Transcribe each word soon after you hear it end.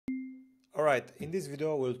All right, in this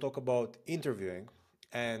video, we'll talk about interviewing.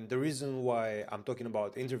 And the reason why I'm talking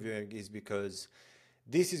about interviewing is because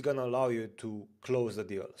this is going to allow you to close the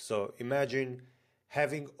deal. So imagine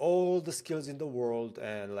having all the skills in the world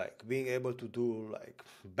and like being able to do like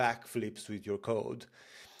backflips with your code.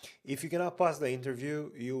 If you cannot pass the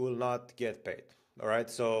interview, you will not get paid. All right,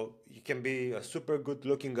 so you can be a super good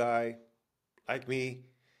looking guy like me,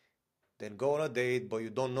 then go on a date, but you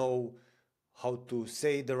don't know how to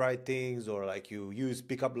say the right things or like you use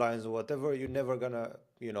pickup lines or whatever, you're never gonna,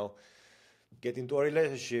 get into a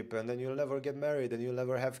relationship and then you'll never get married and you'll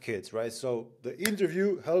never have kids, right? So the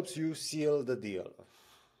interview helps you seal the deal,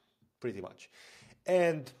 pretty much.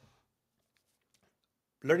 And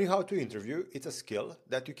learning how to interview, it's a skill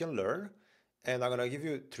that you can learn. And I'm gonna give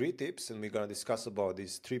you 3 tips, and we're gonna discuss about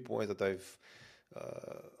these 3 points that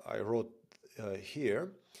I wrote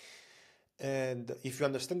here. And if you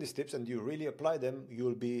understand these tips and you really apply them, you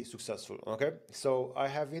will be successful. Okay. So I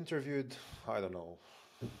have interviewed, I don't know,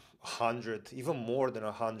 100, even more than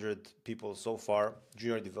 100 people so far,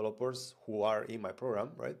 junior developers who are in my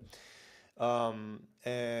program, right?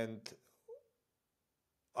 And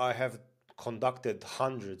I have conducted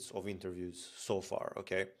hundreds of interviews so far.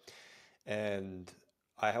 Okay. And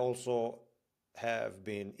I also have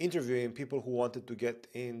been interviewing people who wanted to get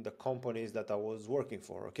in the companies that I was working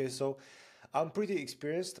for. Okay, so I'm pretty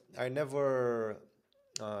experienced. I never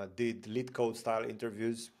did lead code style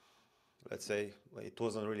interviews. Let's say it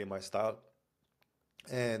wasn't really my style,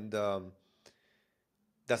 and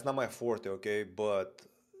that's not my forte. Okay, but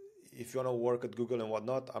if you want to work at Google and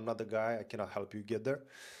whatnot, I'm not the guy. I cannot help you get there.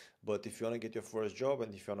 But if you want to get your first job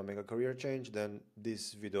and if you want to make a career change, then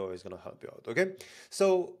this video is going to help you out. Okay,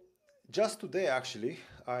 so just today, actually,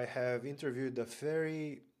 I have interviewed a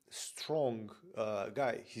very strong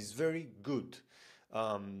guy. He's very good.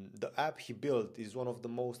 The app he built is one of the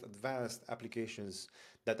most advanced applications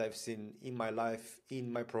that I've seen in my life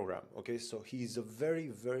in my program. Okay, so he's a very,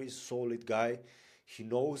 very solid guy. He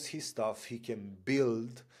knows his stuff. He can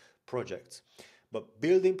build projects. But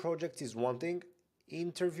building projects is one thing,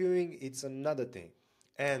 interviewing it's another thing.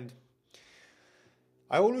 And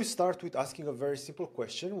I always start with asking a very simple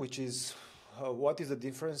question, which is what is the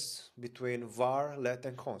difference between var, let,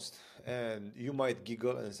 and const? And you might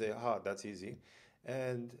giggle and say, ah, that's easy.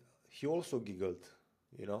 And he also giggled,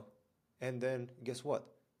 you know. And then guess what?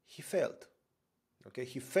 He failed. Okay,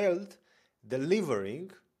 he failed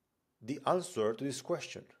delivering the answer to this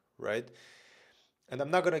question, right? And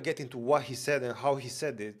I'm not going to get into what he said and how he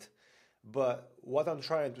said it, but what I'm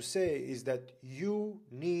trying to say is that you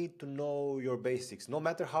need to know your basics, no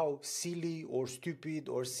matter how silly or stupid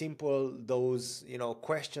or simple those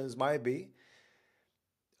questions might be.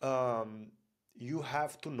 Um, you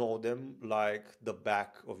have to know them like the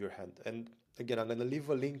back of your hand. And again, I'm gonna leave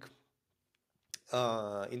a link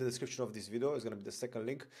in the description of this video. It's gonna be the second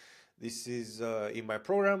link. This is in my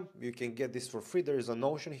program. You can get this for free. There is a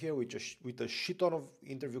Notion here with a shit ton of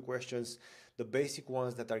interview questions, the basic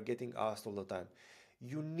ones that are getting asked all the time.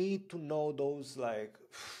 You need to know those. Like,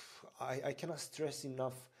 I cannot stress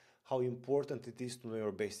enough how important it is to know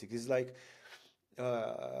your basics. It's like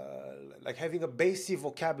having a basic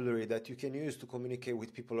vocabulary that you can use to communicate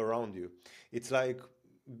with people around you. It's like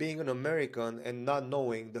being an American and not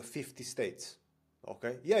knowing the 50 states.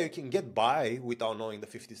 Okay, yeah, you can get by without knowing the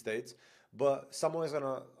 50 states, but someone is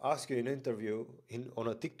gonna ask you in an interview on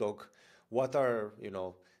a TikTok, what are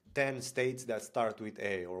 10 states that start with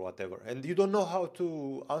A or whatever, and you don't know how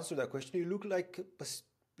to answer that question.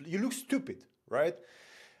 You look stupid, right?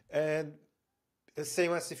 And the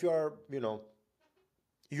same as if you are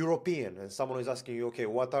European and someone is asking you, okay,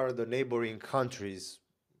 what are the neighboring countries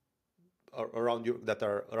around you that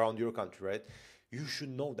are around your country, right? You should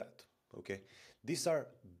know that. Okay, these are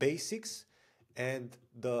basics, and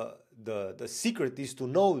the secret is to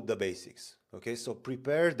know the basics. Okay, so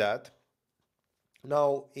prepare that.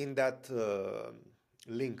 Now, in that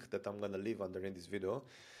link that I'm gonna leave under in this video,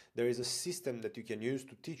 there is a system that you can use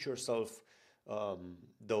to teach yourself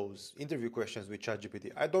those interview questions with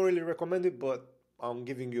ChatGPT. I don't really recommend it, but I'm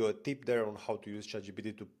giving you a tip there on how to use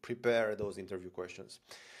ChatGPT to prepare those interview questions.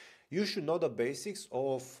 You should know the basics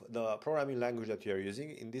of the programming language that you're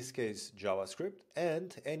using, in this case JavaScript,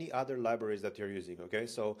 and any other libraries that you're using. Okay,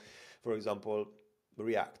 so for example,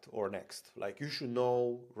 React or Next. Like, you should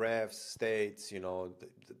know refs, states, the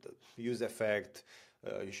use effect.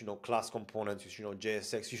 You should know class components. You should know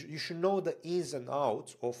JSX. You should know the ins and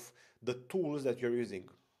outs of the tools that you're using.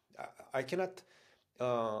 I cannot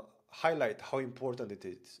highlight how important it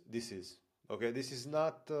is. This is okay. This is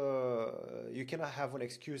not. You cannot have an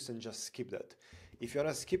excuse and just skip that. If you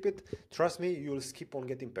wanna skip it, trust me, you'll skip on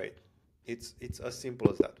getting paid. It's as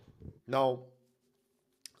simple as that. Now,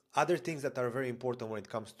 other things that are very important when it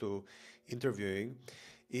comes to interviewing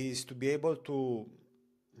is to be able to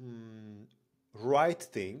write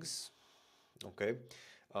things, okay,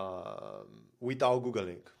 without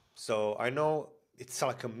Googling. So I know it's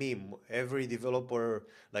like a meme. Every developer,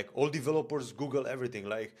 like all developers, Google everything.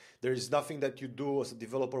 Like there is nothing that you do as a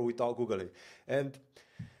developer without Googling. And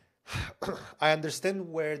I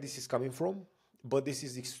understand where this is coming from, but this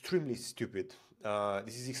is extremely stupid.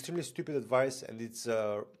 This is extremely stupid advice, and it's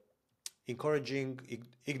encouraging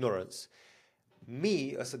ignorance.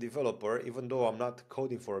 Me as a developer, even though I'm not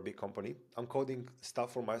coding for a big company, I'm coding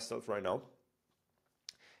stuff for myself right now,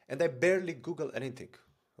 and I barely Google anything.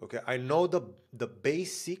 Okay, I know the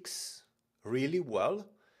basics really well,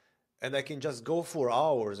 and I can just go for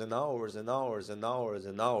hours and hours and hours and hours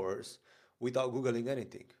and hours without Googling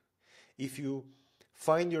anything. If you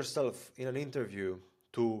find yourself in an interview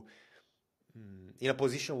to in a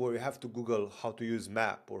position where you have to Google how to use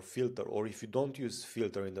map or filter, or if you don't use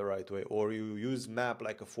filter in the right way, or you use map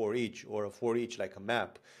like a for each, or a for each like a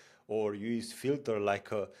map, or you use filter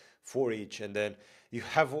like a for each, and then you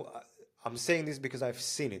have, I'm saying this because I've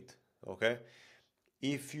seen it, okay?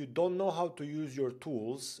 If you don't know how to use your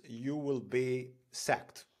tools, you will be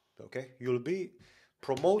sacked, okay? You'll be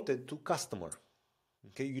promoted to customer,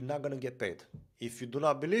 okay? You're not gonna get paid. If you do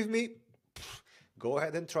not believe me, go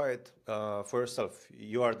ahead and try it for yourself.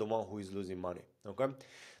 You are the one who is losing money, okay?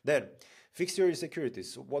 Then, fix your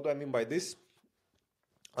insecurities. What do I mean by this?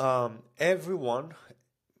 Everyone,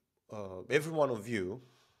 every one of you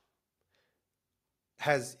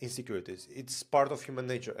has insecurities. It's part of human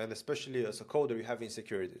nature, and especially as a coder, you have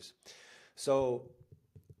insecurities. So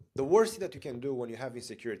the worst thing that you can do when you have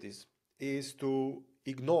insecurities is to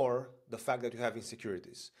ignore the fact that you have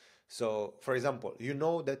insecurities. So, for example, you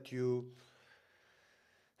know that you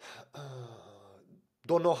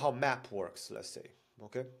don't know how map works, let's say,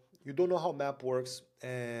 okay? You don't know how map works,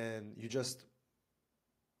 and you just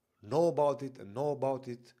know about it and know about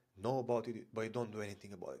it, know about it, but you don't do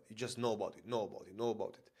anything about it. You just know about it, know about it, know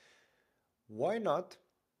about it. Why not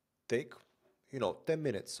take, 10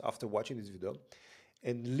 minutes after watching this video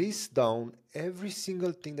and list down every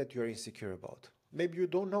single thing that you are insecure about? Maybe you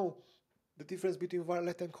don't know the difference between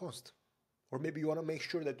varlet and const, or maybe you want to make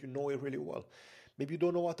sure that you know it really well. Maybe you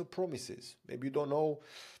don't know what a promise is. Maybe you don't know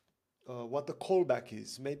what the callback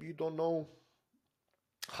is. Maybe you don't know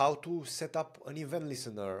how to set up an event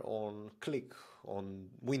listener on Click, on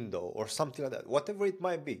Window, or something like that. Whatever it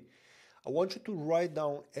might be, I want you to write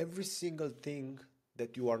down every single thing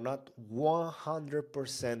that you are not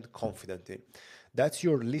 100% confident in. That's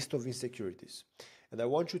your list of insecurities. And I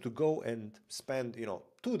want you to go and spend,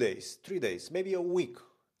 2 days, 3 days, maybe a week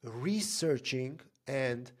researching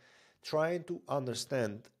and trying to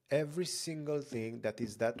understand every single thing that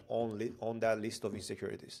is that only on that list of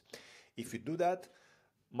insecurities. If you do that,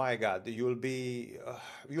 my God, you'll be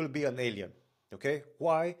an alien. Okay?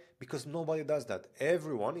 Why? Because nobody does that.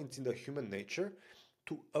 Everyone, it's in the human nature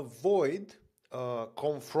to avoid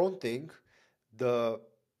confronting the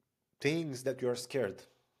things that you are scared,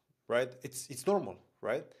 right? It's normal,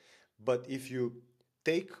 right? But if you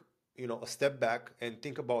take a step back and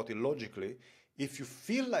think about it logically, if you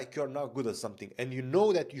feel like you're not good at something and you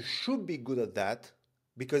know that you should be good at that,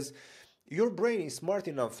 because your brain is smart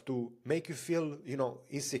enough to make you feel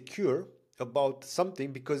insecure about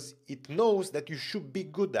something because it knows that you should be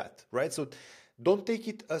good at, right? So don't take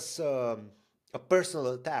it as a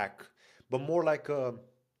personal attack, but more like a,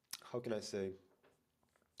 how can I say,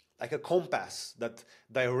 like a compass that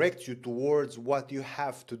directs you towards what you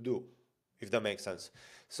have to do, if that makes sense.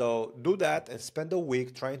 So do that and spend a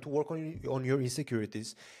week trying to work on your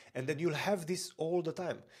insecurities, and then you'll have this all the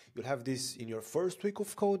time. You'll have this in your first week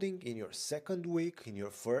of coding, in your second week, in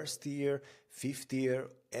your first year, fifth year,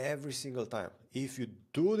 every single time. If you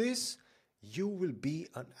do this, you will be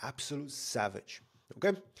an absolute savage.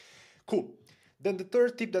 Okay? Cool. Then the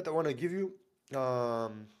third tip that I want to give you,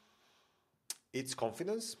 it's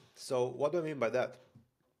confidence. So what do I mean by that?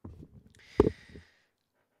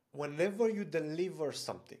 Whenever you deliver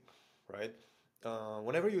something, right?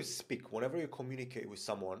 Whenever you speak, whenever you communicate with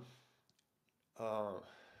someone,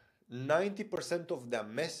 90% of the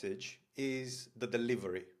message is the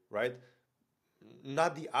delivery, right?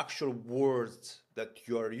 Not the actual words that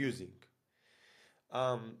you are using.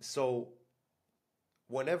 So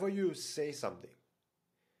whenever you say something,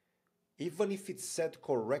 even if it's said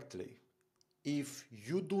correctly, if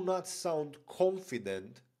you do not sound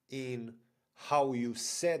confident in how you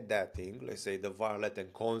said that thing, let's say the varlet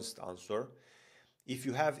and const answer, if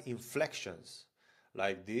you have inflections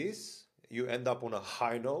like this, you end up on a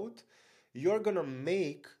high note, you're gonna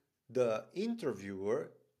make the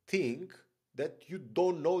interviewer think that you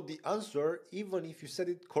don't know the answer even if you said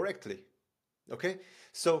it correctly. Okay?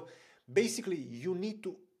 So basically, you need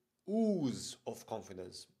to ooze of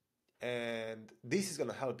confidence, and this is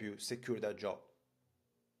gonna help you secure that job.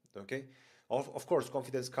 Okay? Of course,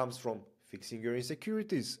 confidence comes from fixing your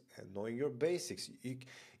insecurities and knowing your basics.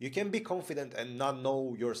 You can be confident and not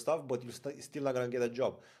know your stuff, but you're still not gonna get a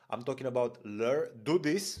job. I'm talking about do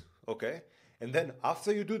this, okay? And then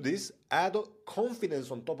after you do this, add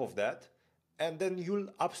confidence on top of that, and then you'll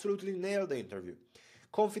absolutely nail the interview.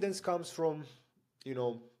 Confidence comes from, you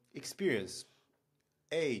know, experience,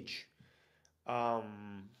 age,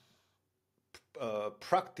 um,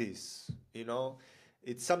 practice. You know,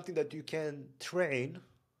 it's something that you can train.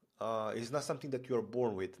 It's not something that you are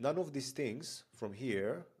born with. None of these things from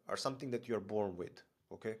here are something that you are born with.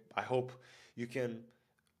 Okay, I hope you can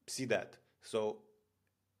see that. So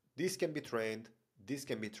this can be trained, this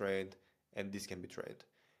can be trained, and this can be trained.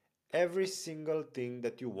 Every single thing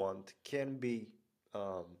that you want can be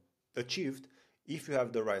um, achieved if you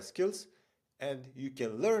have the right skills, and you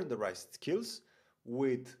can learn the right skills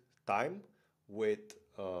with time, with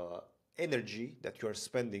energy that you are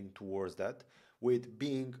spending towards that, with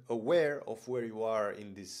being aware of where you are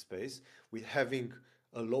in this space, with having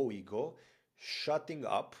a low ego, shutting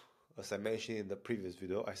up. As I mentioned in the previous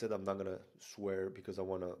video, I said I'm not gonna swear because I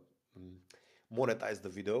wanna monetize the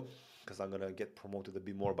video, because I'm gonna get promoted a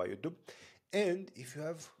bit more by YouTube. And if you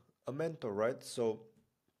have a mentor, right? So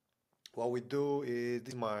what we do is,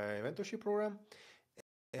 this is my mentorship program,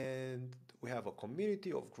 and we have a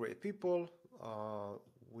community of great people.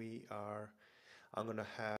 We are, I'm gonna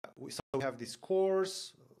have, so we have this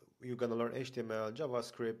course. You're gonna learn HTML,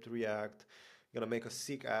 JavaScript, React. You're gonna make a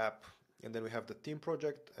sick app, and then we have the team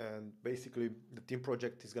project. And basically, the team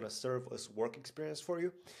project is gonna serve as work experience for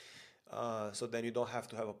you. So then you don't have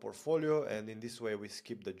to have a portfolio, and in this way we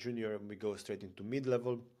skip the junior and we go straight into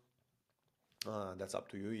mid-level. That's up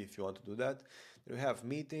to you if you want to do that. Then we have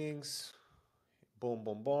meetings, boom,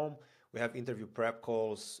 boom, boom. We have interview prep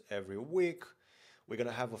calls every week. We're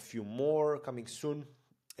gonna have a few more coming soon,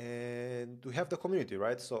 and we have the community,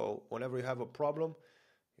 right? So whenever you have a problem,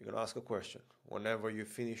 you're gonna ask a question. Whenever you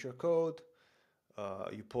finish your code,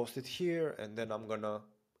 you post it here, and then I'm gonna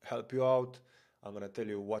help you out. I'm gonna tell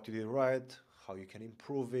you what you did right, how you can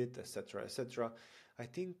improve it, etc., etc. I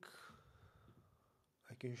think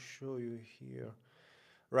I can show you here.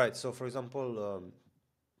 Right. So, for example,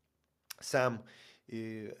 Sam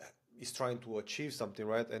is trying to achieve something,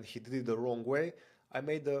 right? And he did it the wrong way. I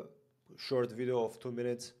made a short video of 2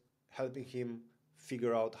 minutes helping him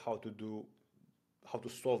figure out how to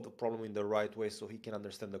solve the problem in the right way so he can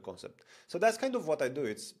understand the concept. So that's kind of what I do.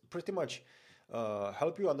 It's pretty much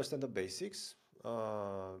help you understand the basics,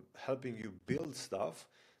 helping you build stuff.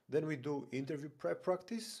 Then we do interview prep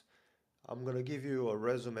practice. I'm gonna give you a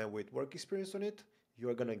resume with work experience on it. You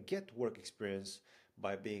are gonna get work experience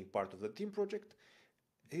by being part of the team project.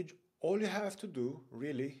 All you have to do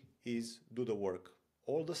really is do the work.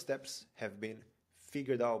 All the steps have been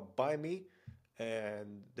figured out by me,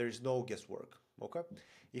 and there is no guesswork. Okay?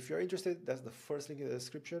 If you're interested, that's the first link in the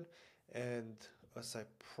description. And as I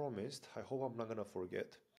promised, I hope I'm not gonna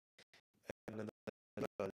forget. I'm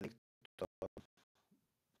gonna link to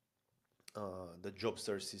the job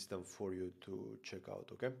search system for you to check out.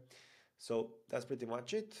 Okay? So that's pretty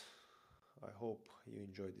much it. I hope you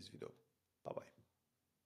enjoyed this video. Bye bye.